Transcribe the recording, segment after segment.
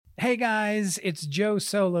Hey guys, it's Joe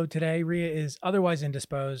Solo today. Rhea is otherwise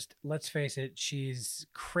indisposed. Let's face it, she's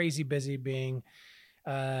crazy busy being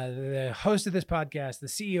the host of this podcast, the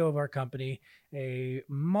CEO of our company, a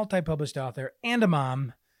multi-published author, and a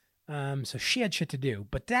mom. So she had shit to do.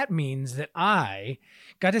 But that means that I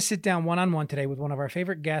got to sit down one-on-one today with one of our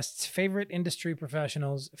favorite guests, favorite industry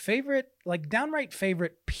professionals, downright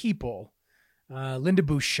favorite people, Linda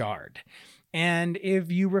Bouchard. And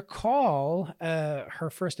if you recall her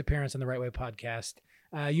first appearance on the Right Way podcast,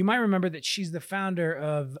 you might remember that she's the founder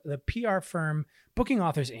of the PR firm Booking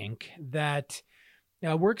Authors Inc. that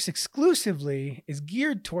works exclusively, is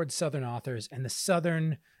geared towards Southern authors and the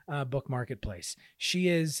Southern book marketplace.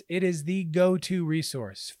 It is the go-to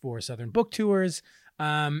resource for Southern book tours.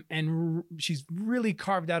 And she's really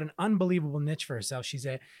carved out an unbelievable niche for herself. She's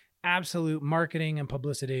an absolute marketing and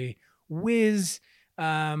publicity whiz.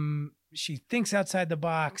 She thinks outside the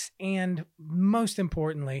box, and most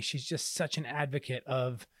importantly, she's just such an advocate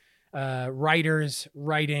of writers,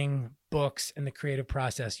 writing, books, and the creative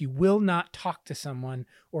process. You will not talk to someone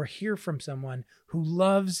or hear from someone who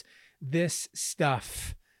loves this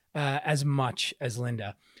stuff as much as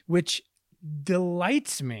Linda, which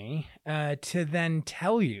delights me to then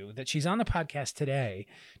tell you that she's on the podcast today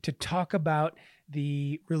to talk about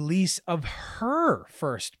the release of her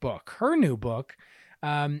first book, her new book,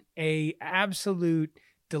 a absolute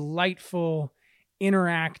delightful,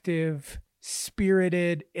 interactive,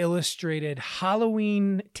 spirited, illustrated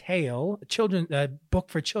Halloween tale, a book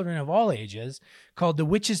for children of all ages called The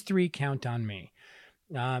Witches 3 Count on Me.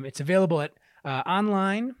 It's available at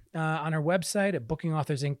online on our website at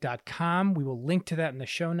bookingauthorsinc.com. We will link to that in the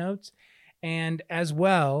show notes. And as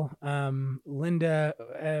well, Linda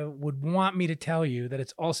would want me to tell you that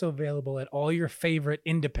it's also available at all your favorite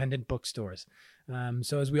independent bookstores.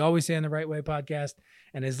 So as we always say on the Right Way podcast,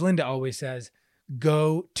 and as Linda always says,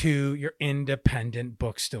 go to your independent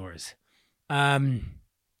bookstores. I'm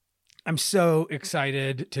so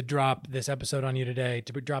excited to drop this episode on you today,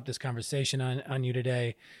 to drop this conversation on you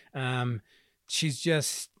today. Linda's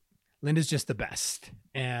just the best.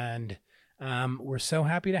 And we're so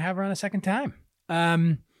happy to have her on a second time.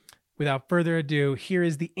 Without further ado, here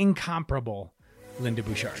is the incomparable Linda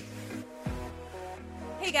Bouchard.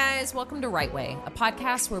 Hey guys, welcome to Right Way, a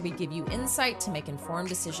podcast where we give you insight to make informed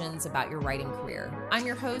decisions about your writing career. I'm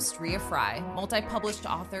your host, Rhea Fry, multi-published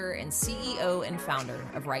author and CEO and founder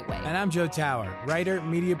of Right Way. And I'm Joe Tower, writer,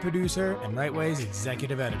 media producer, and Right Way's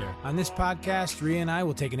executive editor. On this podcast, Rhea and I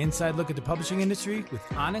will take an inside look at the publishing industry with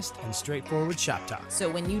honest and straightforward shop talk. So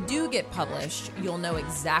when you do get published, you'll know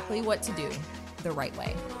exactly what to do the right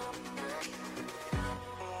way.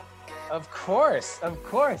 Of course.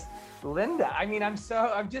 Linda, I mean, I'm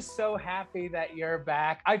just so happy that you're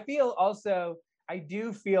back. I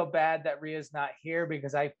do feel bad that Rhea's not here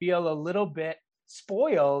because I feel a little bit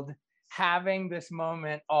spoiled having this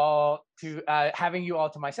moment having you all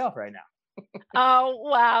to myself right now. Oh,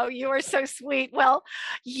 wow. You are so sweet. Well,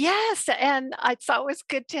 yes. And it's always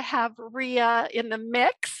good to have Rhea in the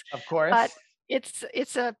mix. Of course. But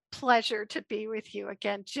it's a pleasure to be with you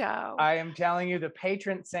again, Joe. I am telling you, the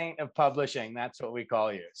patron saint of publishing. That's what we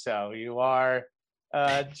call you. So you are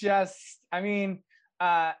and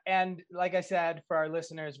like I said, for our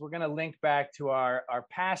listeners, we're going to link back to our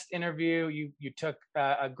past interview. You took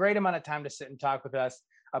a great amount of time to sit and talk with us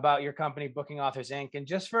about your company, Booking Authors Inc. And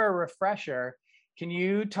just for a refresher, can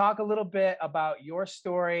you talk a little bit about your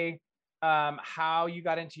story, how you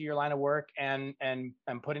got into your line of work and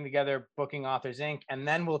putting together Booking Authors Inc. And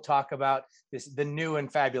then we'll talk about the new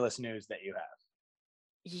and fabulous news that you have.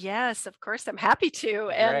 Yes, of course. I'm happy to.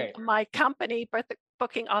 And my company,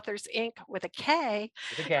 Booking Authors Inc. with a K,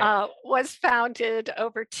 was founded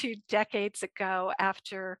over 2 decades ago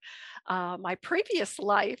after my previous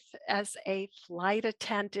life as a flight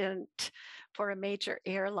attendant for a major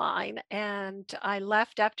airline. And I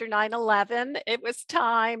left after 9/11. It was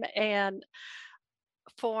time, and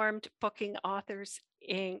formed Booking Authors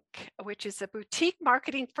Inc., which is a boutique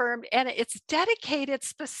marketing firm, and it's dedicated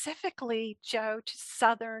specifically, Joe, to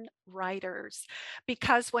Southern writers.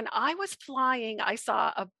 Because when I was flying, I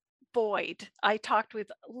saw a void. I talked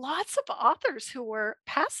with lots of authors who were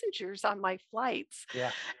passengers on my flights.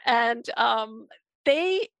 Yeah. And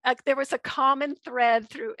there was a common thread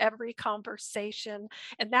through every conversation,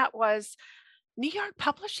 and that was New York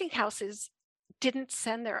publishing houses didn't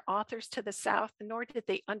send their authors to the South, nor did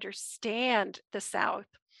they understand the South.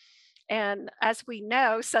 And as we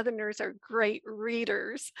know, Southerners are great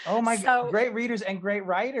readers. Oh my God, great readers and great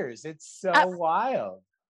writers. It's so wild.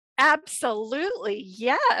 Absolutely.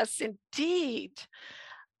 Yes, indeed.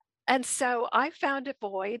 And so I found a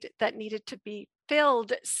void that needed to be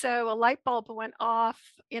fulfilled. So a light bulb went off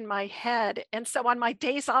in my head. And so on my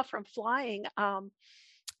days off from flying,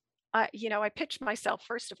 I pitched myself,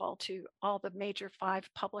 first of all, to all the major 5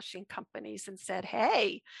 publishing companies and said,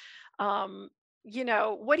 hey,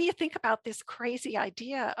 what do you think about this crazy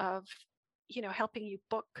idea of, helping you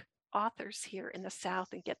book authors here in the South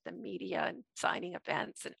and get them media and signing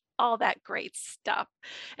events and all that great stuff?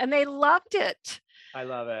 And they loved it. I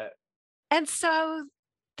love it. And so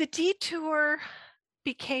the detour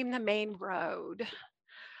became the main road.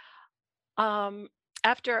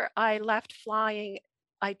 After I left flying,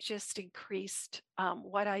 I just increased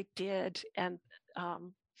what I did and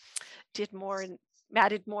did more and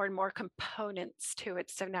added more and more components to it.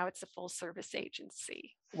 So now it's a full service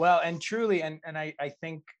agency. Well, and truly, and I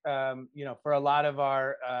think, for a lot of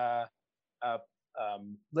our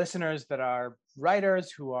listeners that are writers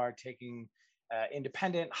who are taking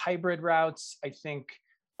independent hybrid routes, I think,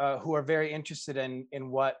 who are very interested in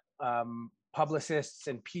what publicists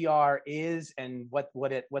and PR is and what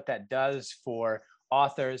that does for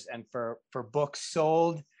authors and for books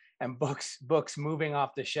sold and books moving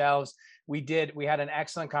off the shelves. We had an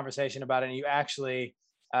excellent conversation about it, and you actually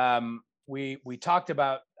we talked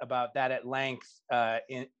about that at length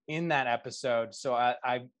in that episode. So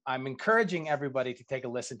I'm encouraging everybody to take a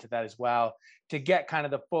listen to that as well, to get kind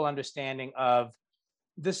of the full understanding of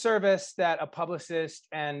the service that a publicist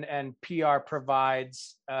and PR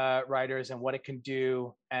provides writers and what it can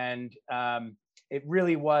do. And it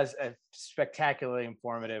really was a spectacularly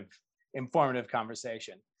informative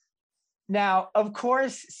conversation. Now, of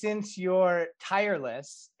course, since you're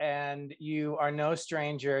tireless and you are no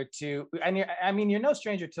stranger to, you're no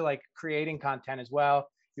stranger to like creating content as well.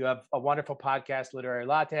 You have a wonderful podcast, Literary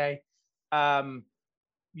Latte.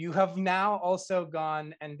 You have now also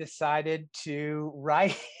gone and decided to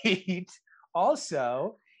write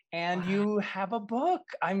also, and you have a book.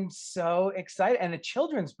 I'm so excited, and a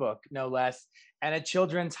children's book, no less, and a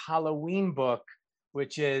children's Halloween book,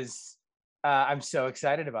 which is I'm so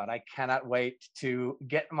excited about. I cannot wait to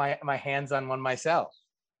get my hands on one myself.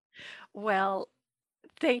 Well,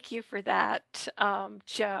 thank you for that,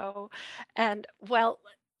 Joe. And well,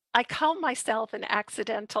 I call myself an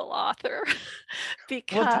accidental author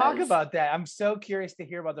because we'll talk about that. I'm so curious to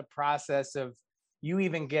hear about the process of you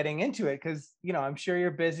even getting into it, because I'm sure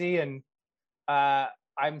you're busy, and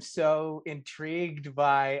I'm so intrigued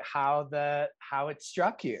by how it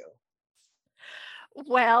struck you.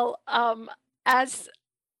 Well, as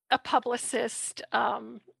a publicist,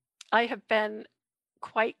 I have been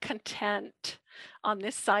quite content on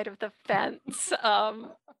this side of the fence,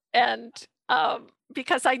 and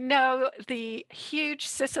because I know the huge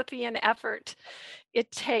Sisyphean effort it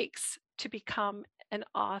takes to become an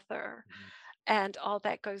author and all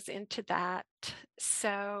that goes into that.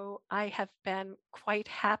 So I have been quite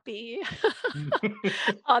happy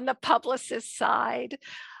on the publicist side,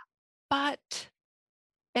 but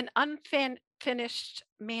an unfinished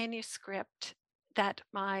manuscript that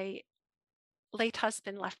my late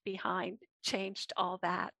husband left behind changed all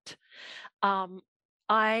that.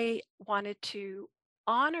 I wanted to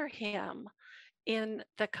honor him in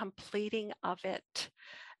the completing of it.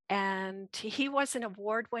 And he was an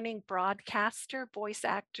award-winning broadcaster, voice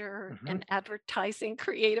actor, and advertising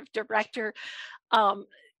creative director,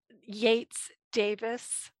 Yates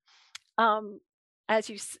Davis.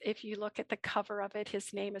 If you look at the cover of it,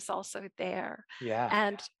 his name is also there. Yeah.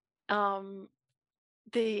 And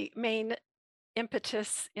the main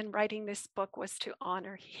impetus in writing this book was to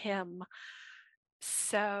honor him.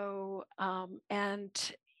 So,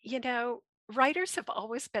 writers have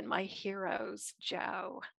always been my heroes,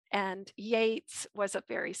 Joe, and Yates was a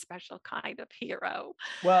very special kind of hero.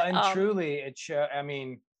 Well, and truly,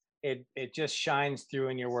 it just shines through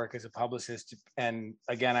in your work as a publicist. And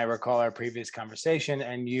again, I recall our previous conversation,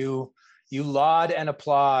 and you laud and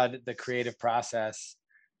applaud the creative process.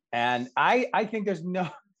 And I think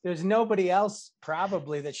there's nobody else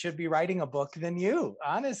probably that should be writing a book than you,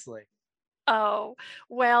 honestly. Oh,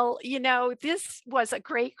 well, this was a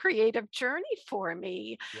great creative journey for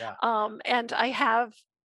me. Yeah. And I have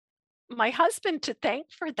my husband to thank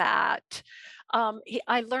for that.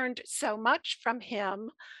 I learned so much from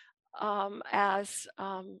him as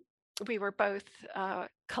we were both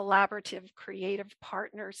collaborative creative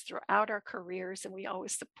partners throughout our careers, and we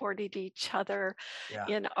always supported each other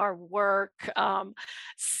in our work. And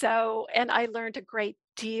I learned a great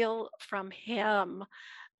deal from him.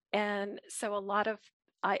 And so a lot of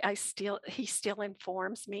he still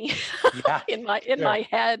informs me in my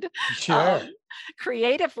head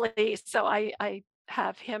creatively. So I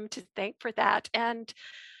have him to thank for that. And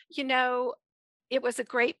it was a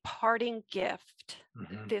great parting gift,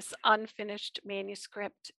 this unfinished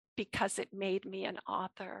manuscript, because it made me an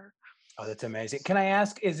author. Oh, that's amazing. Can I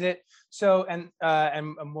ask, is it so, and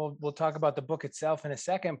we'll talk about the book itself in a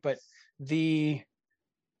second, but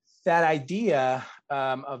that idea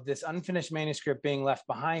of this unfinished manuscript being left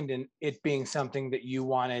behind and it being something that you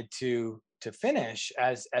wanted to finish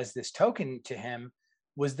as this token to him,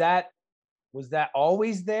 was that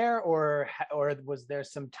always there, or was there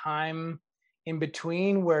some time in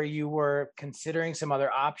between where you were considering some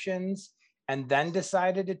other options and then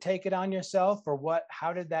decided to take it on yourself, or what?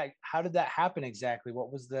 How did that happen exactly?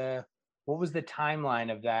 What was the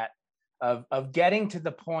timeline of that, of getting to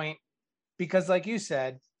the point? Because like you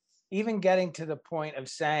said, even getting to the point of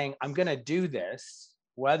saying, I'm going to do this,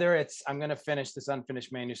 whether it's I'm going to finish this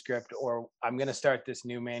unfinished manuscript or I'm going to start this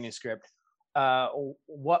new manuscript,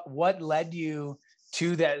 what led you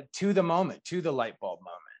to the light bulb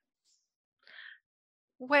moment?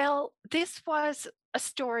 Well, this was a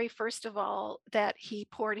story, first of all, that he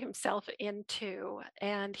poured himself into,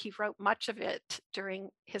 and he wrote much of it during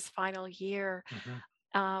his final year.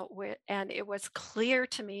 And it was clear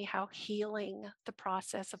to me how healing the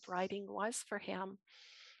process of writing was for him.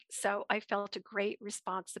 So I felt a great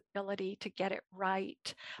responsibility to get it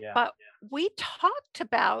right. But we talked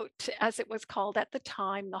about, as it was called at the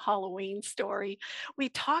time, the Halloween story, we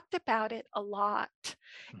talked about it a lot.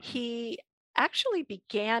 He actually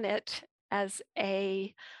began it as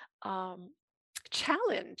a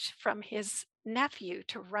challenge from his nephew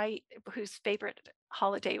to write, whose favorite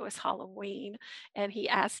holiday was Halloween. And he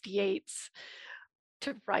asked Yeats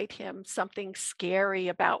to write him something scary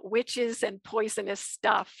about witches and poisonous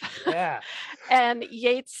stuff. Yeah. And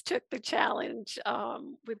Yeats took the challenge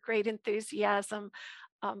with great enthusiasm.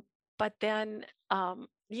 But then,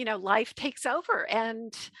 life takes over,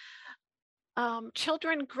 and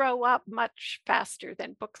children grow up much faster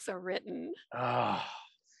than books are written. Oh,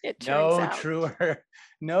 it turns out.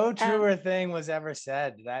 No truer thing was ever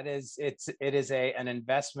said. It is an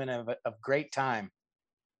investment of great time.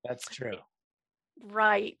 That's true.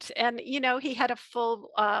 Right. And, he had a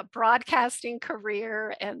full broadcasting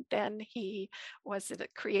career, and then he was a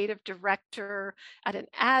creative director at an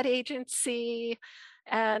ad agency.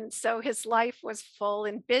 And so his life was full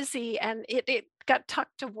and busy, and it got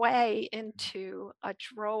tucked away into a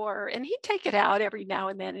drawer, and he'd take it out every now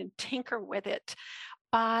and then and tinker with it.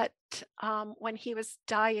 But when he was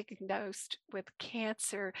diagnosed with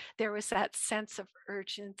cancer, there was that sense of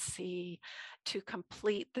urgency to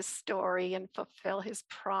complete the story and fulfill his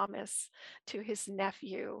promise to his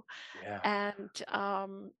nephew. Yeah. And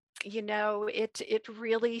it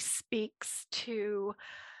really speaks to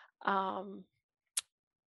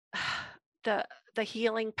the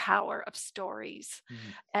healing power of stories,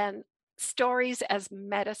 and stories as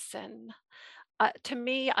medicine. To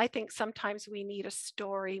me, I think sometimes we need a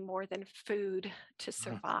story more than food to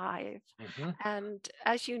survive. And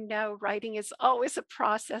as you know, writing is always a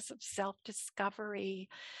process of self-discovery,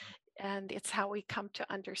 and it's how we come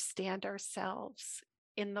to understand ourselves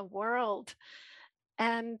in the world.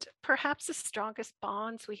 And perhaps the strongest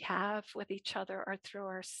bonds we have with each other are through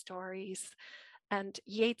our stories. And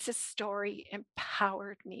Yeats's story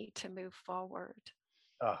empowered me to move forward.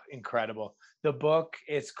 Oh, incredible. The book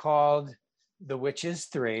is called The Witches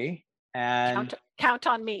 3, and Count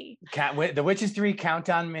on Me. The Witches 3, Count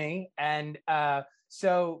on Me. And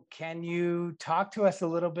so can you talk to us a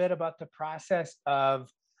little bit about the process of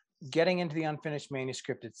getting into the unfinished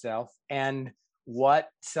manuscript itself, and what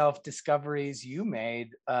self-discoveries you made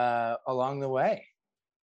along the way?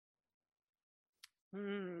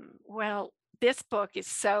 Well, this book is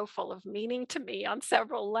so full of meaning to me on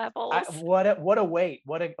several levels. What a weight!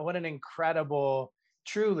 What an incredible!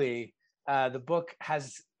 Truly, the book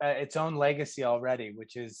has its own legacy already,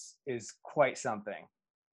 which is quite something.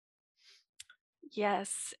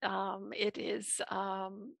 Yes, it is.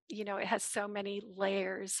 It has so many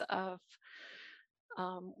layers of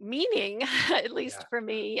meaning, at least for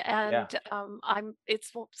me, and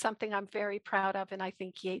it's something I'm very proud of, and I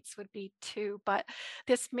think Yeats would be too. But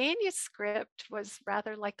this manuscript was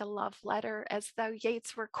rather like a love letter, as though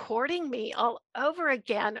Yeats were courting me all over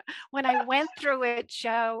again. When I went through it,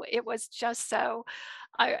 Joe, it was just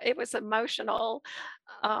it was emotional,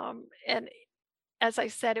 and as I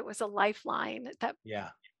said, it was a lifeline that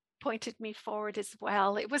pointed me forward as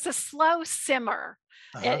well. It was a slow simmer.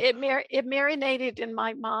 It marinated in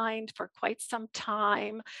my mind for quite some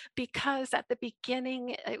time, because at the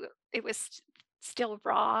beginning it was still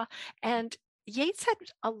raw, and Yeats had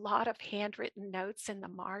a lot of handwritten notes in the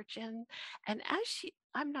margin. And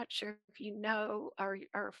I'm not sure if you know or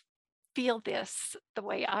feel this the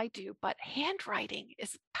way I do, but handwriting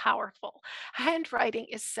is powerful. Handwriting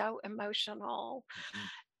is so emotional, Mhm.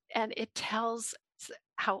 and it tells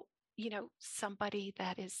how, somebody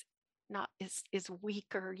that is not is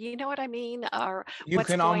weaker, you know what I mean, or You what's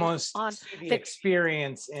can going almost on. see the That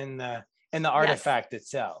experience in the Yes, artifact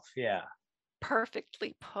itself. Yeah.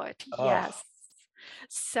 perfectly put. Oh, Yes.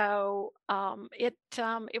 So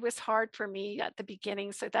it was hard for me at the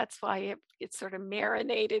beginning, so that's why it sort of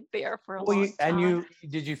marinated there for a well, long and time.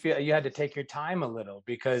 did you feel you had to take your time a little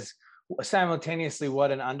because simultaneously,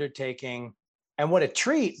 what an undertaking and what a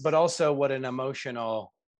treat, but also what an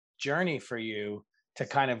emotional journey for you to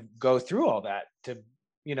kind of go through all that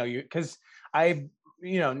because I,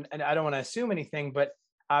 and I don't want to assume anything, but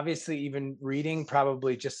obviously, even reading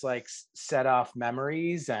probably just like set off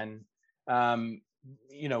memories and, um,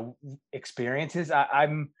 experiences.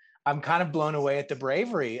 I'm kind of blown away at the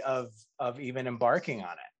bravery of even embarking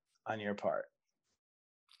on it on your part.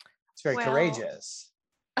 It's very Well, courageous.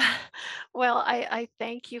 well, I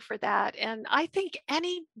thank you for that. And I think I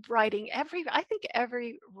think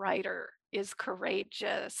every writer is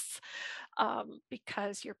courageous,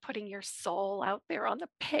 because you're putting your soul out there on the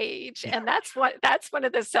page. Yeah. And that's one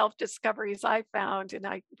of the self discoveries I found.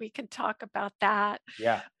 And we can talk about that.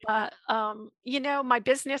 Yeah. But, my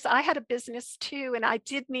business, I had a business too, and I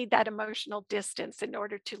did need that emotional distance in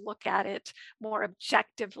order to look at it more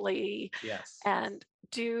objectively Yes. and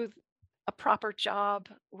do a proper job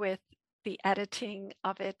with the editing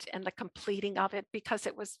of it and the completing of it, because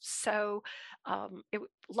it was so a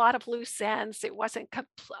lot of loose ends. It wasn't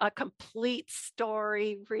a complete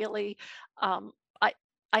story really. um, I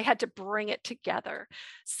I had to bring it together,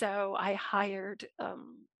 so I hired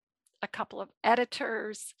a couple of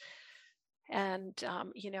editors, and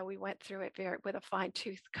we went through it with a fine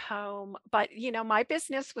tooth comb. But my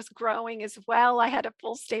business was growing as well. I had a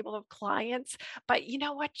full stable of clients. But you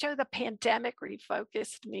know what, Joe, the pandemic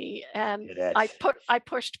refocused me, and Did it. I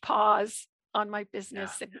pushed pause on my Yeah.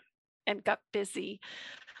 business and got busy.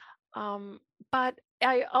 um, but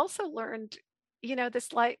I also learned,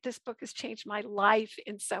 this book has changed my life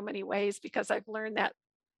in so many ways, because I've learned that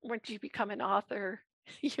once you become an author,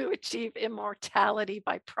 you achieve immortality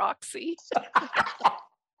by proxy.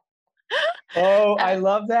 Oh, I Uh,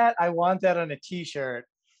 love that. I want that on a t-shirt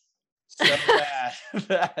so bad.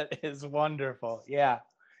 That is wonderful. Yeah.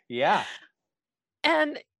 Yeah.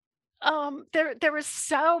 and there was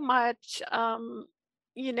so much,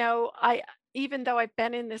 I even though I've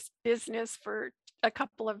been in this business for a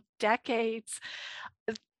couple of decades,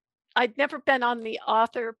 uh, I'd never been on the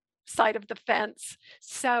author side of the fence,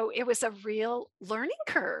 so it was a real learning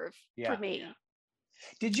curve for Yeah. me.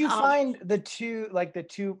 Did you Um, find the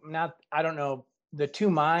two, not, I don't know, the two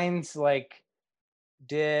minds, like,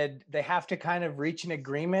 did they have to kind of reach an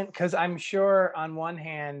agreement? Because I'm sure on one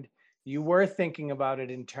hand, you were thinking about it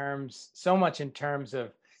so much in terms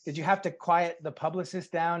of, did you have to quiet the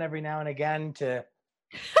publicist down every now and again to,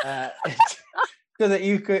 uh, so that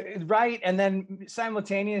you could write, and then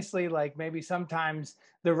simultaneously, like maybe sometimes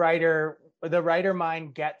the writer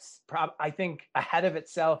mind gets, I think, ahead of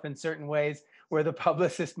itself in certain ways, where the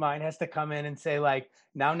publicist mind has to come in and say, like,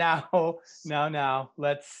 now, now,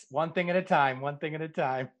 let's, one thing at a time, one thing at a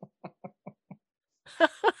time.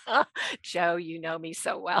 Joe, you know me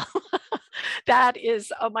so well. That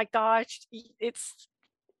is, oh my gosh, it's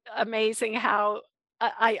amazing how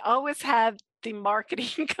I always have the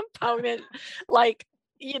marketing component, like,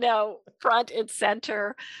 front and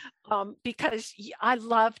center, because I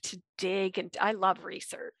love to dig and I love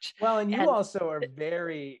research. Well, and you And also are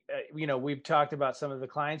very, we've talked about some of the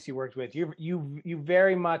clients you worked with. You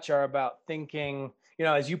very much are about thinking,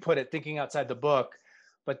 as you put it, thinking outside the book,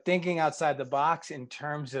 but thinking outside the box in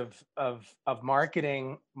terms of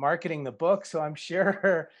marketing the book. So I'm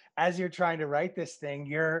sure as you're trying to write this thing,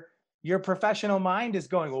 your professional mind is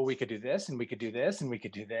going, well, we could do this, and we could do this, and we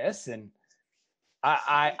could do this, and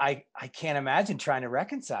I can't imagine trying to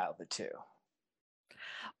reconcile the two.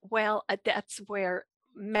 well, that's where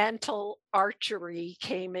mental archery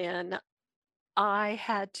came in. I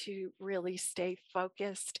had to really stay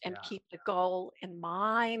focused and Yeah, keep the goal in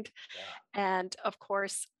mind. And of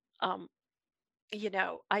course, um,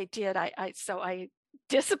 I did. I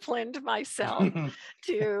disciplined myself yeah.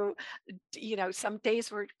 to, some days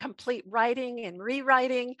were complete writing and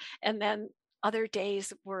rewriting, and then other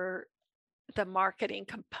days were the marketing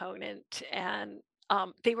component. And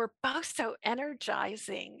they were both so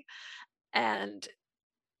energizing. And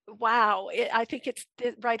wow, I think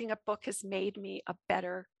writing a book has made me a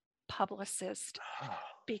better publicist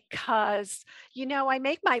because, I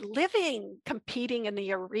make my living competing in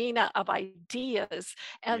the arena of ideas.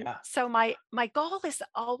 And Yeah. so my goal is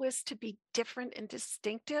always to be different and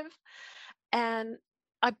distinctive. And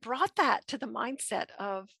I brought that to the mindset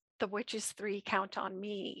of the Witches 3 Count on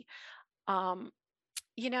Me. Um,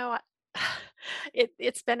 you know,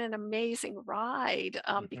 it's been an amazing ride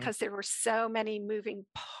Mm-hmm. because there were so many moving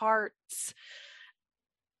parts.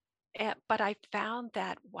 But I found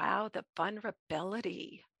that, wow, the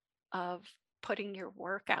vulnerability of putting your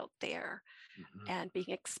work out there Mm-hmm. and being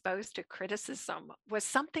exposed to criticism was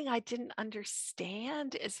something I didn't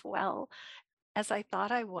understand as well as I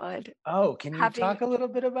thought I would. Oh, can you Having, talk a little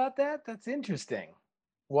bit about that? That's interesting.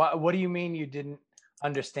 What do you mean you didn't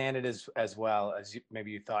understand it as well as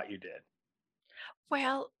maybe you thought you did?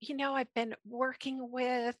 well, I've been working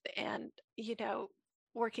with and,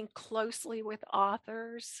 working closely with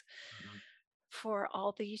authors Mhm. for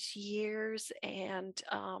all these years and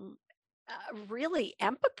really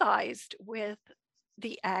empathized with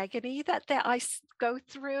the agony that go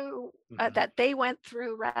through, Mhm. that they went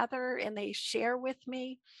through rather, and they share with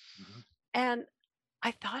me. Mhm. And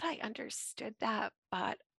I thought I understood that,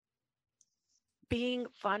 but being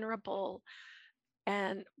vulnerable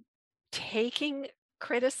and taking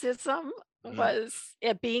criticism Mhm. was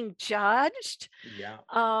being judged, Yeah.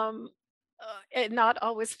 um, and not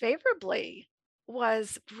always favorably,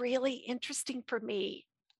 was really interesting for me.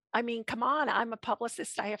 I mean, come on, I'm a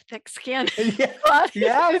publicist. I have thick skin, Yeah. but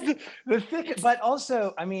Yeah. The thick, it's but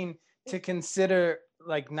also, I mean, to consider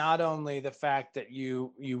like not only the fact that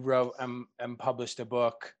you wrote and published a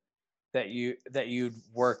book that you'd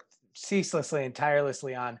worked ceaselessly and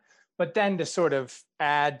tirelessly on, but then to sort of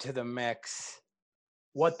add to the mix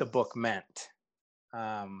what the book meant,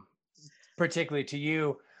 um, particularly to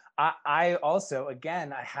you. I also,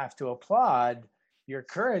 again, I have to applaud your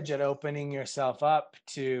courage at opening yourself up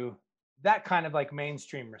to that kind of like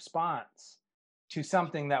mainstream response to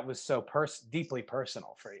something that was so deeply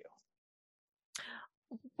personal for you.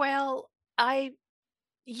 well, I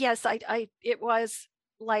yes, it was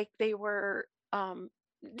like they were.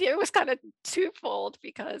 It was kind of twofold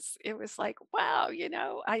because it was like, wow,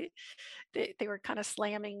 they were kind of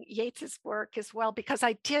slamming Yates's work as well because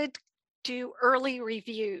I did do early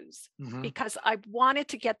reviews Hmm. because I wanted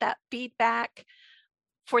to get that feedback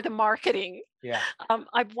for the marketing. Yeah.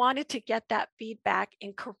 I wanted to get that feedback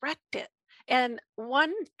and correct it. And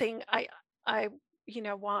one thing I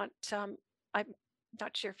want, I'm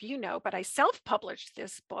not sure if you know, but I self-published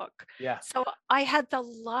this book. Yeah. So I had the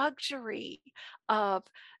luxury of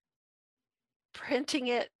printing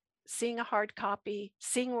it, seeing a hard copy,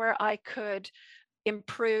 seeing where I could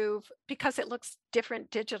improve because it looks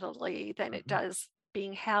different digitally than it Hmm. does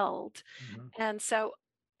being held. Hmm. And so,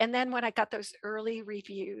 and then when I got those early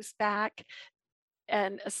reviews back,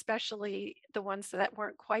 and especially the ones that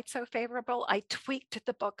weren't quite so favorable, I tweaked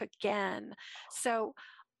the book again. So,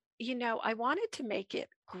 I wanted to make it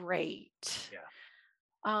great. Yeah.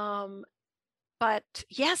 Um, but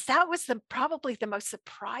yes, that was probably the most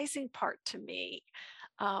surprising part to me.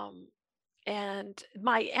 Um, and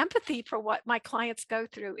my empathy for what my clients go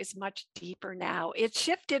through is much deeper now. It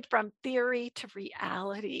shifted from theory to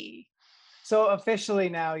reality. So officially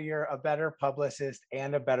now you're a better publicist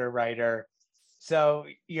and a better writer. So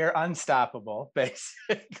you're unstoppable,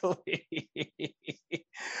 basically.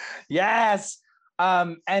 Yes.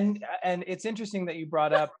 And it's interesting that you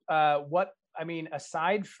brought up what I mean,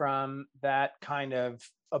 aside from that kind of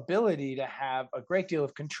ability to have a great deal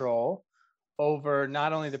of control over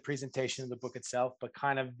not only the presentation of the book itself, but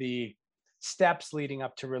kind of the steps leading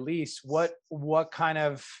up to release, what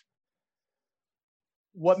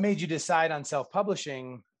made you decide on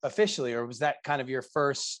self-publishing officially, or was that kind of your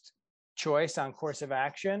first choice on course of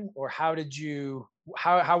action, or how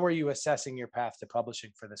were you assessing your path to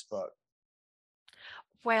publishing for this book?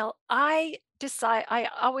 Well, I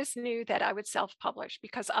always knew that I would self-publish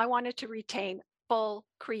because I wanted to retain full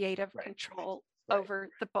creative Right. control Right. over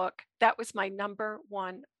the book. That was my number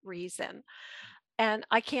one reason. And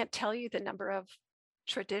I can't tell you the number of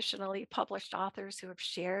traditionally published authors who have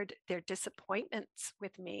shared their disappointments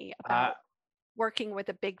with me uh, about working with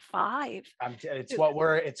a big five. it's Who- what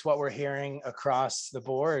we're hearing across the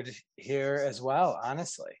board here as well,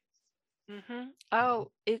 honestly. Mhm.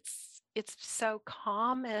 Oh, it's so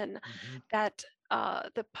common Mhm. that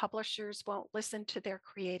the publishers won't listen to their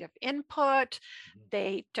creative input. Mhm.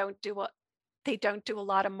 They don't do a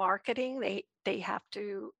lot of marketing. They have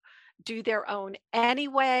to do their own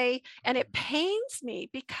anyway, and it pains me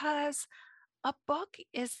because a book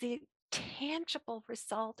is the tangible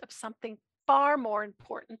result of something far more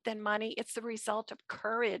important than money. It's the result of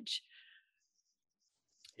courage.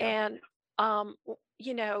 And,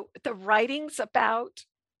 the writing's about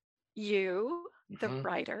you, the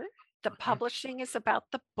writer, the publishing is about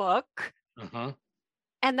the book,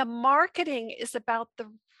 and the marketing is about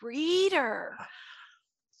the reader.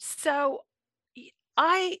 So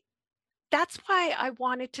that's why I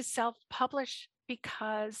wanted to self-publish,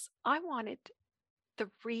 because I wanted the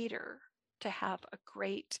reader to have a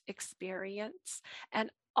great experience. And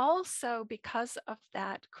also because of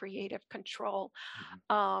that creative control,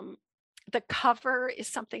 the cover is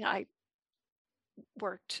something I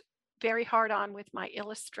worked very hard on with my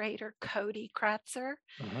illustrator, Cody Kratzer,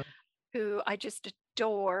 who I just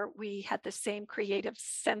adore. We had the same creative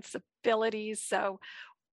sensibilities. So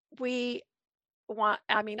I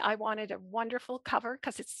wanted a wonderful cover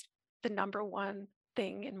because it's the number one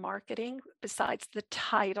thing in marketing besides the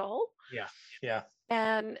title. Yeah.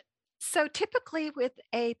 And so typically with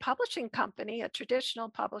a publishing company, a traditional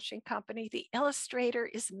publishing company, the illustrator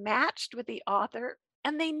is matched with the author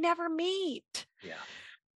and they never meet. Yeah.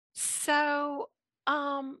 So,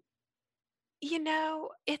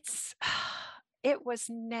 it was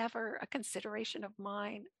never a consideration of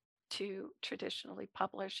mine to traditionally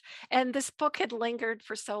publish. And this book had lingered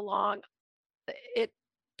for so long, it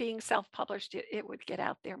being self-published, it would get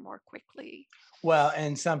out there more quickly. Well,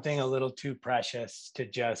 and something a little too precious to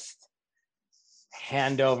just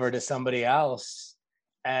hand over to somebody else,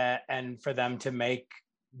 and for them to make,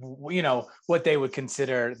 what they would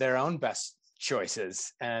consider their own best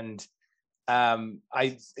choices. And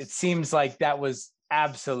it seems like that was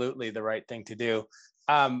absolutely the right thing to do.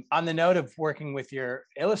 On the note of working with your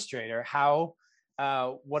illustrator,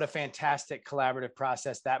 what a fantastic collaborative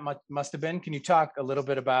process that must have been. Can you talk a little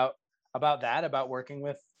bit about that, about working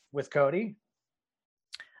with Cody?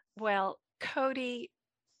 Well, Cody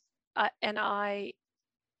and I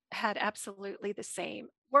had absolutely the same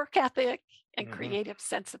work ethic and creative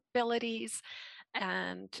sensibilities.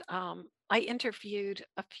 And I interviewed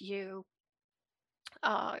a few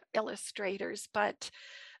illustrators, but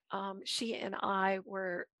she and I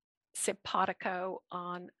were simpatico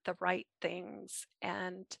on the right things.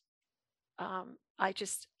 And I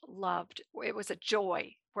just loved, it was a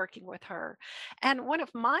joy working with her. And one of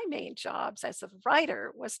my main jobs as a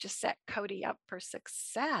writer was to set Cody up for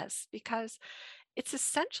success, because it's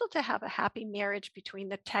essential to have a happy marriage between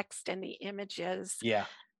the text and the images. Yeah.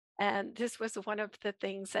 And this was one of the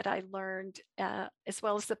things that I learned, as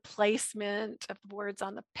well as the placement of words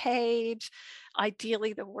on the page.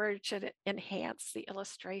 Ideally, the word should enhance the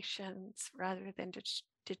illustrations rather than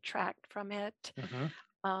detract from it.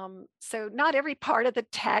 So not every part of the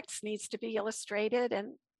text needs to be illustrated,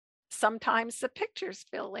 and sometimes the pictures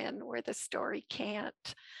fill in where the story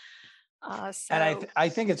can't. And I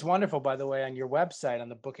think it's wonderful, by the way, on your website, on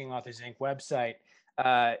the Booking Authors Inc. website,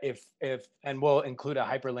 and we'll include a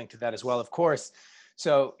hyperlink to that as well, of course.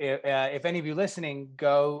 So if any of you listening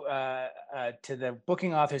go to the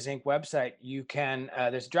Booking Authors Inc. website, you can,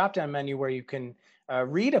 there's a drop-down menu where you can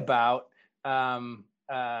read about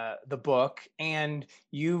the book, and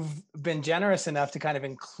you've been generous enough to kind of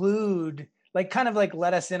include,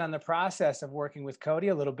 let us in on the process of working with Cody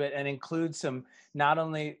a little bit, and include some, not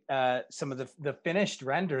only some of the finished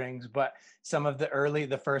renderings, but some of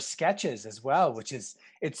the first sketches as well, which is,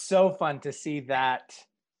 it's so fun to see that,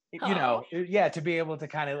 to be able to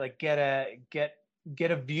kind of like get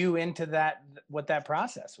a view into that, what that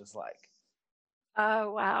process was like.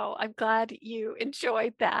 Oh, wow. I'm glad you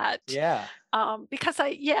enjoyed that. Yeah. Because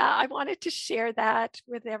I wanted to share that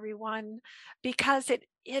with everyone, because it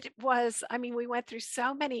was, we went through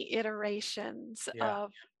so many iterations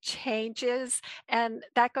of changes, and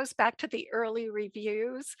that goes back to the early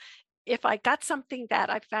reviews. If I got something that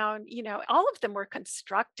I found, all of them were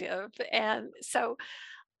constructive. And so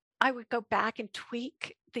I would go back and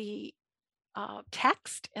tweak the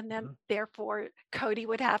text, and then therefore Cody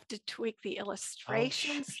would have to tweak the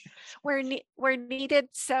illustrations where needed.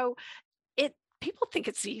 So people think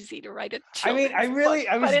it's easy to write a children's book,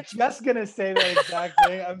 I was just gonna say that exact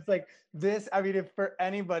thing. I was like, if for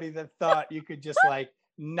anybody that thought you could just like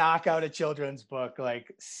knock out a children's book,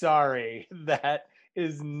 like, sorry, that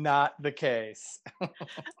is not the case.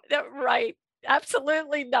 Right.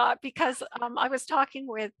 Absolutely not, because I was talking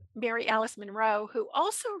with Mary Alice Monroe, who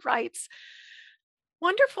also writes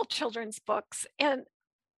wonderful children's books. And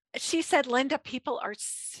she said, Linda, people are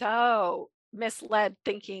so misled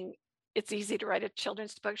thinking it's easy to write a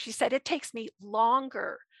children's book. She said, it takes me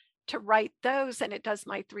longer to write those than it does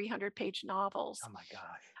my 300-page novels. Oh my gosh.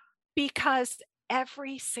 Because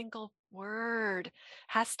every single word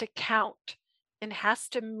has to count and has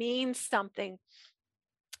to mean something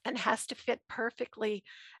and has to fit perfectly.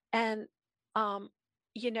 And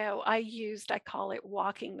I call it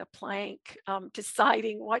walking the plank,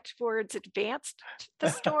 deciding which words advanced the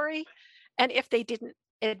story. And if they didn't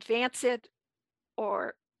advance it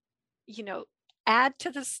or, you know, add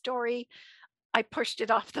to the story, I pushed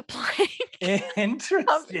it off the plank.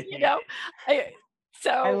 Interesting. I,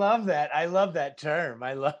 so I love that. I love that term.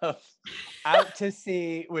 I love out to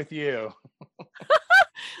sea with you.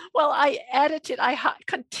 well, I edited,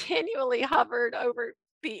 continually hovered over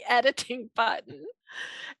the editing button.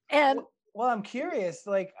 And well, I'm curious,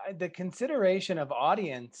 like the consideration of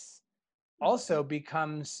audience also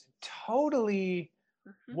becomes totally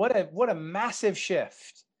what a massive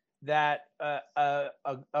shift that a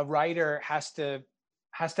writer has to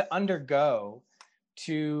undergo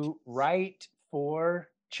to write for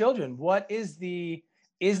children. Is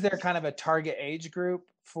there kind of a target age group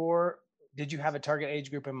for, did you have a target age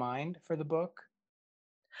group in mind for the book?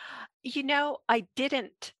 I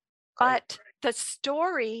didn't, but the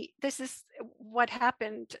story, this is what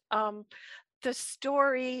happened. The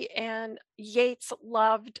story, and Yeats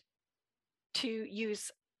loved to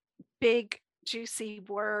use big, juicy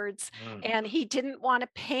words, and he didn't want to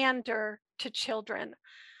pander to children.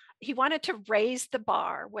 He wanted to raise the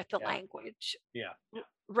bar with the language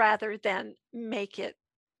rather than make it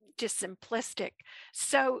just simplistic.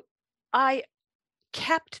 So I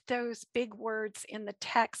kept those big words in the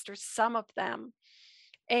text, or some of them.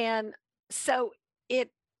 And so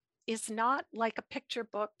it is not like a picture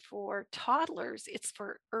book for toddlers. It's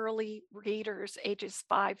for early readers, ages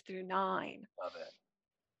 5 through 9. Love it.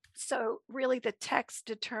 So really the text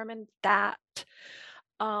determined that.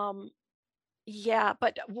 But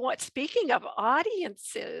speaking of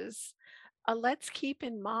audiences, let's keep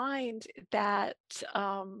in mind that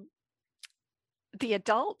the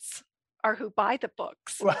adults are who buy the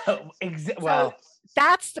books. Well,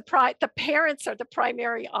 that's the parents are the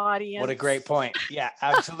primary audience. What a great point. Yeah,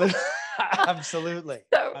 absolutely. Absolutely.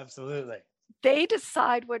 They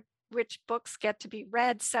decide which books get to be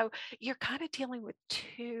read. So you're kind of dealing with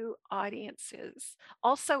two audiences.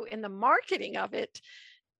 Also, in the marketing of it,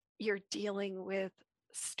 you're dealing with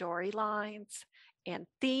storylines and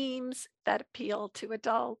themes that appeal to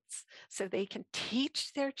adults so they can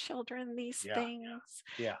teach their children these things.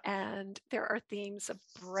 And there are themes of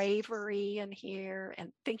bravery in here,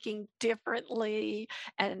 and thinking differently,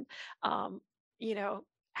 and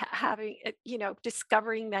having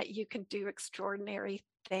discovering that you can do extraordinary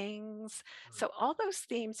things. So all those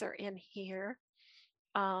themes are in here.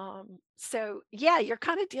 You're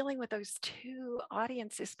kind of dealing with those two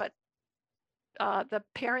audiences, but the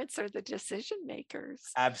parents are the decision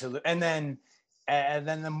makers. Absolutely. And then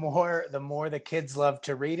the more the kids love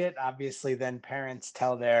to read it, obviously then parents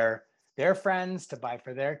tell their friends to buy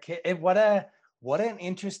for their kid. What an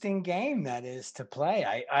interesting game that is to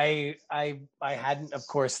play. I hadn't, of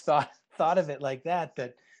course, thought of it like that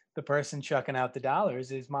the person chucking out the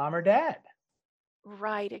dollars is mom or dad.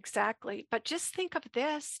 Right, exactly. But just think of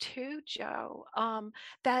this too, Joe,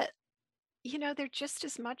 that they're just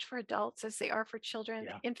as much for adults as they are for children.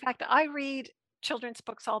 In fact, I read children's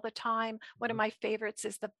books all the time. One of my favorites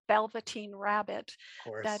is The Velveteen Rabbit.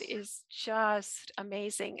 That is just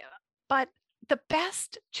amazing. But the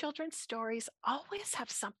best children's stories always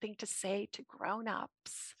have something to say to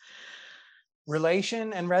grown-ups.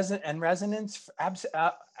 Relation and resonance,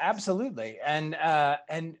 absolutely.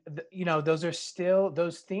 And those are still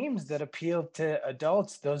those themes that appeal to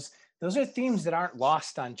adults. Those are themes that aren't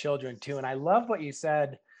lost on children too. And I love what you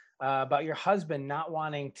said about your husband not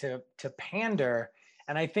wanting to pander.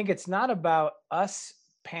 And I think it's not about us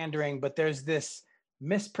pandering, but there's this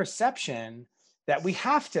misperception that we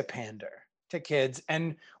have to pander to kids,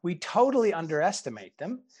 and we totally underestimate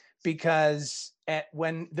them, because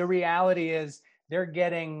when the reality is they're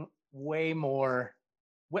getting way more.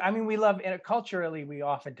 I mean, we love, culturally, we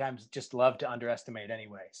oftentimes just love to underestimate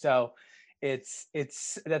anyway. So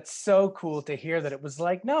that's so cool to hear that it was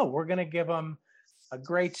like, no, we're going to give them a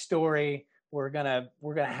great story. We're going to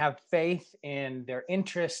have faith in their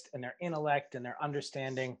interest and their intellect and their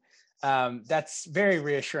understanding. That's very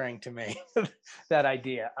reassuring to me, that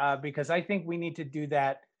idea, because I think we need to do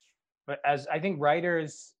that. But as I think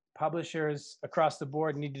writers, publishers across the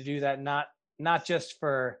board need to do that, not just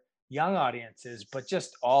for young audiences, but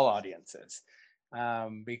just all audiences,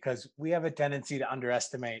 because we have a tendency to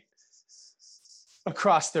underestimate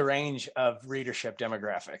across the range of readership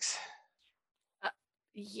demographics.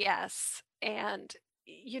 Yes. And,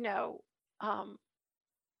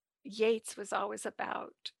 Yeats was always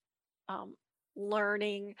about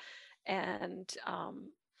learning, and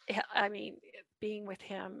being with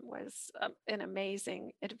him was an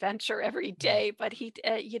amazing adventure every day. But he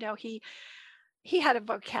he had a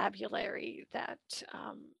vocabulary that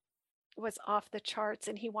was off the charts,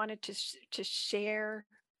 and he wanted to share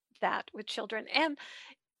that with children. And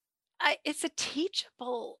it's a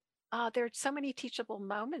teachable. There are so many teachable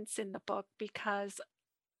moments in the book because,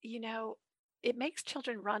 you know, it makes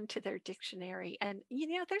children run to their dictionary, and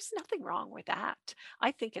there's nothing wrong with that.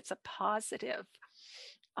 I think it's a positive.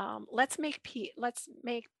 Let's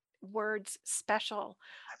make words special.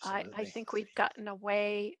 I think we've gotten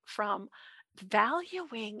away from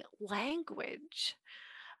valuing language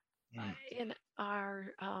in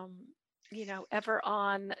our ever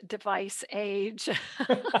on device age.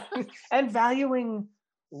 And valuing,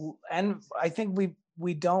 and I think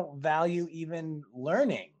we don't value even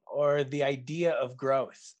learning or the idea of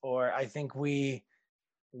growth. Or I think we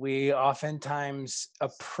oftentimes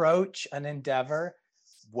approach an endeavor,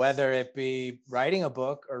 whether it be writing a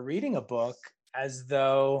book or reading a book, as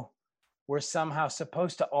though we're somehow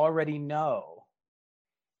supposed to already know,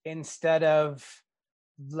 instead of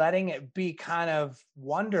letting it be kind of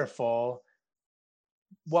wonderful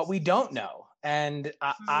what we don't know. And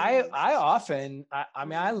I often, I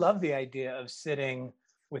mean, I love the idea of sitting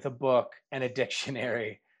with a book and a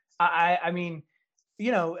dictionary. I mean,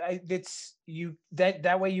 it's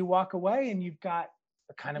that way you walk away and you've got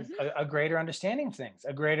a kind of a greater understanding of things,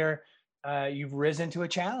 a greater, you've risen to a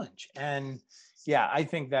challenge. And yeah, I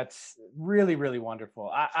think that's really, really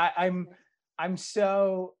wonderful. I'm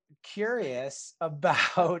so curious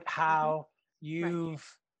about how you've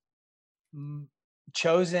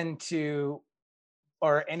chosen to,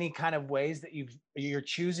 or any kind of ways that you're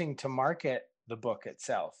choosing to market the book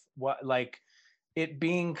itself. What, like, it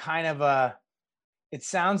being kind of it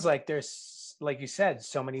sounds like there's, like you said,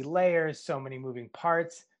 so many layers, so many moving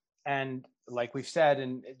parts. And like we've said,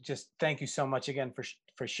 and just thank you so much again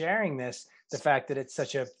for sharing this, the fact that it's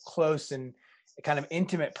such a close and kind of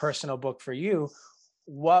intimate personal book for you.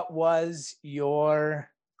 What was your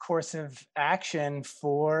course of action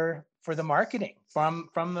for the marketing,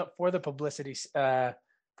 for the publicity,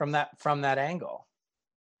 from that angle?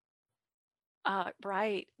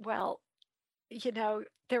 Right. Well,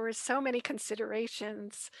 there were so many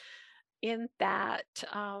considerations in that.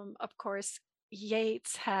 Of course,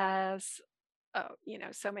 Yates has, had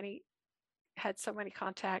so many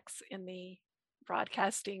contacts in the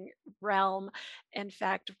broadcasting realm. In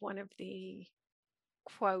fact, one of the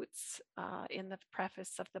quotes in the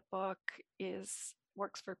preface of the book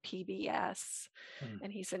works for PBS,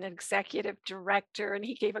 and he's an executive director, and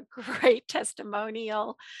he gave a great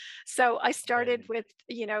testimonial. So I started with,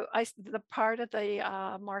 the part of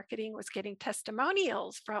the marketing was getting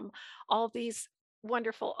testimonials from all these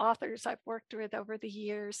wonderful authors I've worked with over the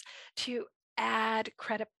years to add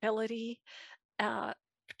credibility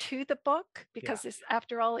to the book, because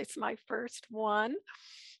after all, it's my first one.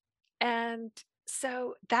 And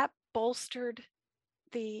so that bolstered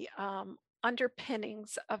the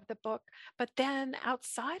underpinnings of the book. But then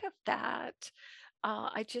outside of that,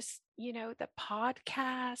 I just, the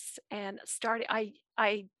podcasts, and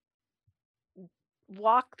I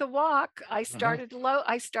walk the walk. I started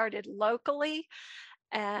locally,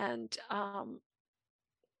 and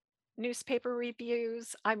newspaper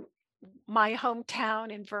reviews. My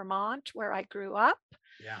hometown in Vermont, where I grew up.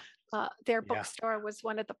 Their bookstore was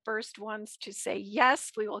one of the first ones to say,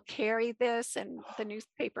 yes, we will carry this. And the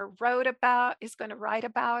newspaper is going to write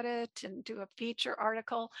about it and do a feature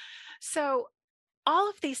article. So all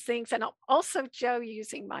of these things, and also Joe,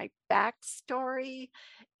 using my backstory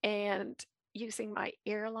and using my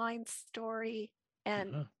airline story.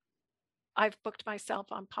 And I've booked myself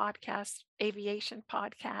on podcasts, aviation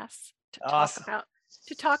podcasts,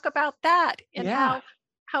 to talk about that, and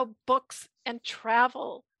how books and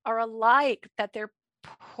travel are alike, that they're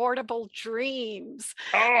portable dreams.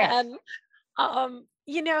 And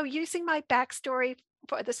using my backstory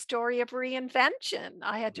for the story of reinvention.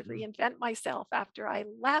 I had to reinvent myself after I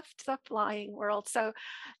left the flying world. So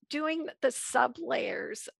doing the sub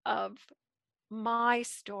layers of my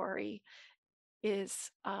story is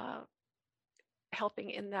helping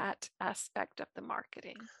in that aspect of the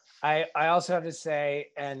marketing. I also have to say,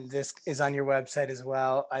 and this is on your website as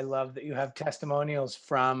well, I love that you have testimonials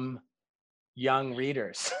from young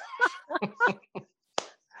readers.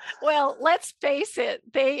 Well, let's face it,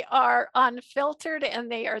 they are unfiltered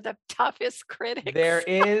and they are the toughest critics. There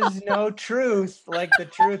is no truth like the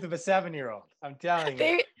truth of a 7-year-old. I'm telling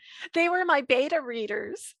you. They were my beta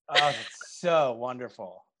readers. Oh, that's so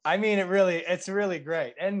wonderful. I mean, it's really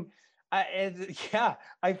great. And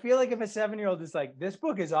I feel like if a 7-year-old is like, this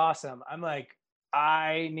book is awesome, I'm like,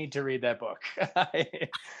 I need to read that book.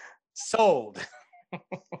 Sold.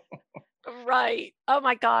 Right. Oh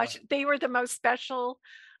my gosh. They were the most special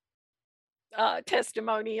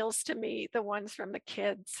testimonials to me, the ones from the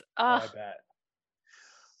kids. I bet.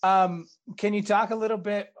 Can you talk a little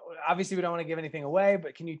bit, obviously we don't want to give anything away,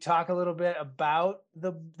 but can you talk a little bit about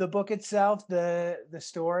the book itself, the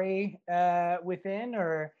story within,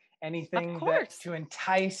 or anything that to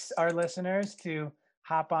entice our listeners to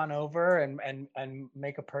hop on over and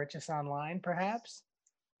make a purchase online, perhaps?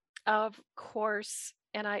 Of course.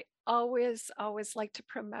 And I always like to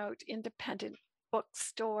promote independent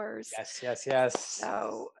bookstores. Yes.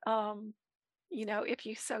 So, if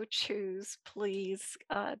you so choose, please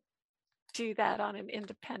do that on an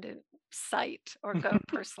independent site, or go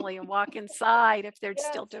personally and walk inside if they're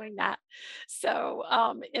still doing that. So,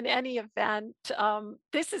 in any event,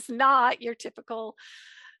 this is not your typical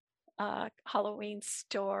Halloween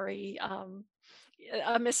story.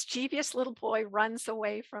 A mischievous little boy runs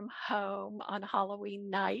away from home on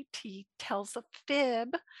Halloween night. He tells a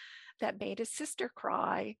fib that made his sister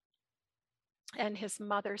cry, and his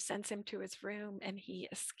mother sends him to his room, and he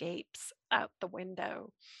escapes out the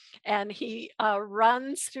window. And he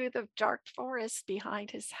runs through the dark forest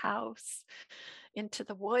behind his house into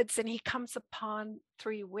the woods, and he comes upon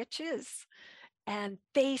 3 witches, and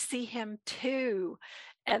they see him too.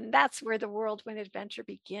 And that's where the whirlwind adventure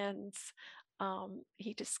begins.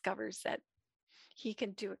 He discovers that he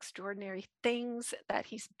can do extraordinary things, that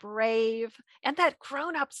he's brave, and that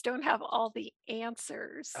grown-ups don't have all the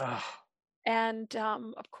answers. And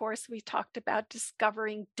of course, we talked about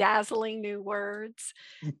discovering dazzling new words.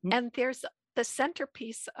 And there's the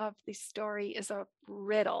centerpiece of the story is a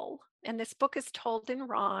riddle. And this book is told in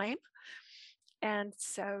rhyme. And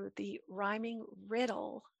so the rhyming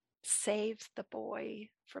riddle saves the boy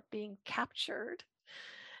from being captured.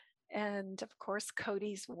 And of course,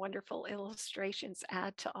 Cody's wonderful illustrations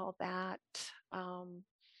add to all that.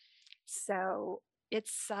 So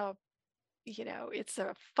it's it's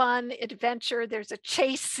a fun adventure. There's a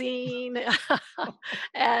chase scene.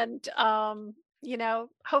 And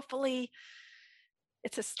hopefully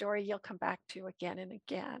it's a story you'll come back to again and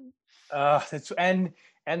again.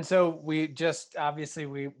 And so we just, obviously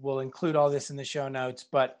we will include all this in the show notes,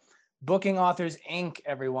 but Booking Authors Inc.,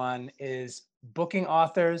 everyone, is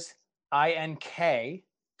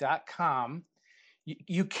bookingauthors.ink.com.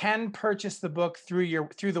 You can purchase the book through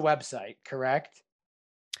the website, correct?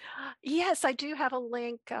 Yes, I do have a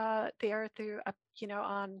link there through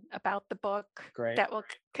on about the book. Great. That will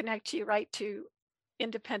connect you right to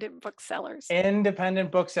independent booksellers.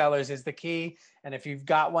 Independent booksellers is the key. And if you've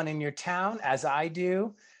got one in your town, as I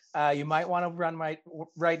do, you might want to run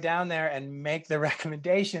right down there and make the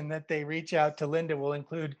recommendation that they reach out to Linda. We'll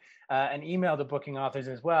include an email to Booking Authors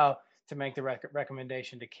as well to make the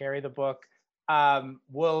recommendation to carry the book.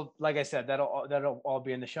 Like I said, that'll all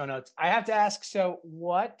be in the show notes. I have to ask, so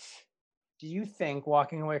what do you think,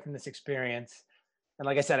 walking away from this experience, and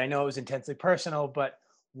like I said, I know it was intensely personal, but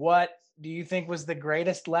what do you think was the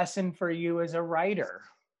greatest lesson for you as a writer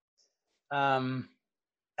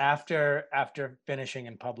after finishing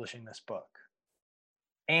and publishing this book?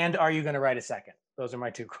 And are you going to write a second? Those are my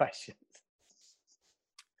 2 questions.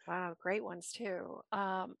 Wow, great ones too.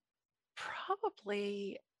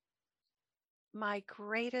 Probably my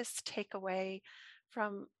greatest takeaway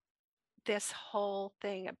from this whole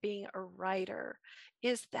thing of being a writer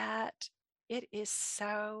is that it is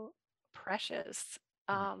so precious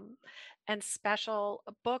and special.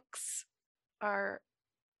 Books are,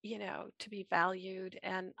 to be valued.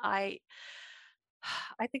 And I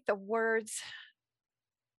think the words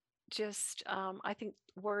I think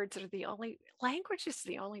words are language is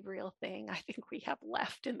the only real thing I think we have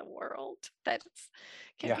left in the world that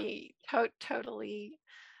can be totally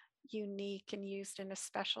unique and used in a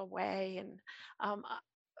special way. And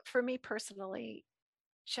for me personally,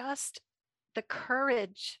 just the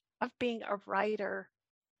courage of being a writer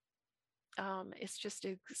is just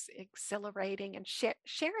exhilarating, and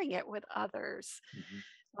sharing it with others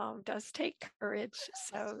does take courage.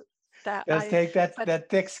 So that does take that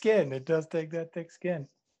thick skin. It does take that thick skin.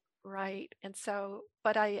 Right. And so,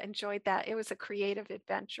 but I enjoyed that. It was a creative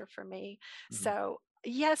adventure for me. So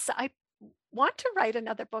yes, I want to write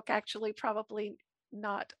another book, actually, probably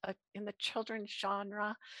not in the children's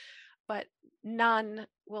genre, but none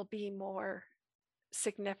will be more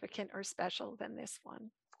significant or special than this one.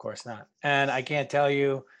 Of course not. And I can't tell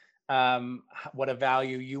you what a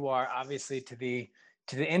value you are, obviously, to the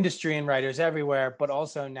industry and writers everywhere, but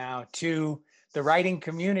also now to the writing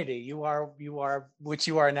community. You are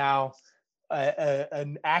now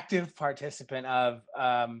an active participant of.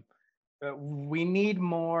 We need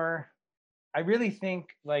more I really think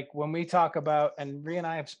like when we talk about, and Rhea and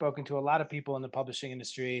I have spoken to a lot of people in the publishing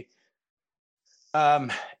industry, who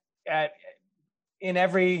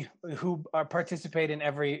participate in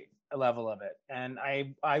every level of it. And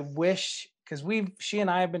I wish, because she and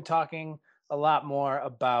I have been talking a lot more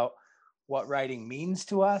about what writing means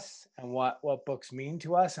to us and what books mean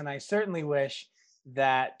to us. And I certainly wish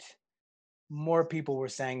that more people were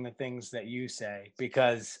saying the things that you say,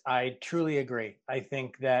 because I truly agree. I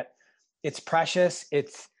think that it's precious.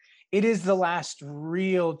 It is the last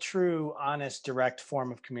real, true, honest, direct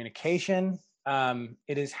form of communication.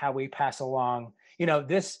 It is how we pass along.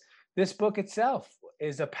 This book itself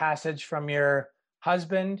is a passage from your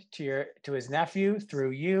husband to his nephew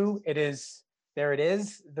through you. There it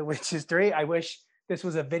is, The Witches 3. I wish this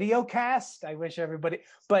was a video cast. I wish everybody,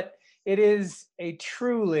 but it is a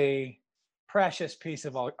truly precious piece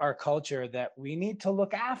of our culture that we need to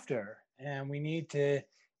look after and we need to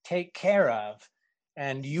take care of.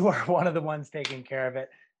 And you are one of the ones taking care of it.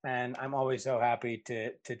 And I'm always so happy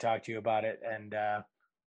to talk to you about it.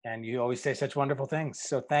 And you always say such wonderful things.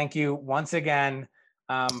 So thank you once again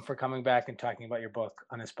for coming back and talking about your book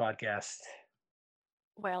on this podcast.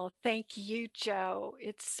 Well, thank you, Joe.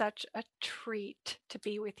 It's such a treat to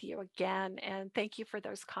be with you again. And thank you for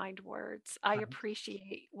those kind words. I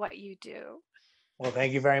appreciate what you do. Well,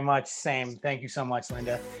 thank you very much. Same. Thank you so much,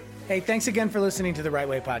 Linda. Hey, thanks again for listening to the Right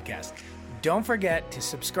Way podcast. Don't forget to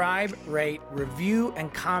subscribe, rate, review,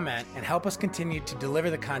 and comment, and help us continue to deliver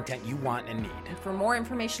the content you want and need. And for more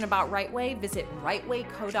information about Right Way, visit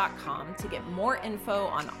rightwayco.com to get more info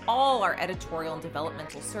on all our editorial and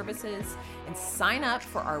developmental services, and sign up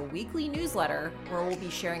for our weekly newsletter, where we'll be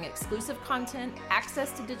sharing exclusive content,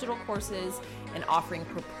 access to digital courses, and offering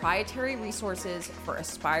proprietary resources for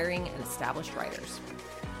aspiring and established writers.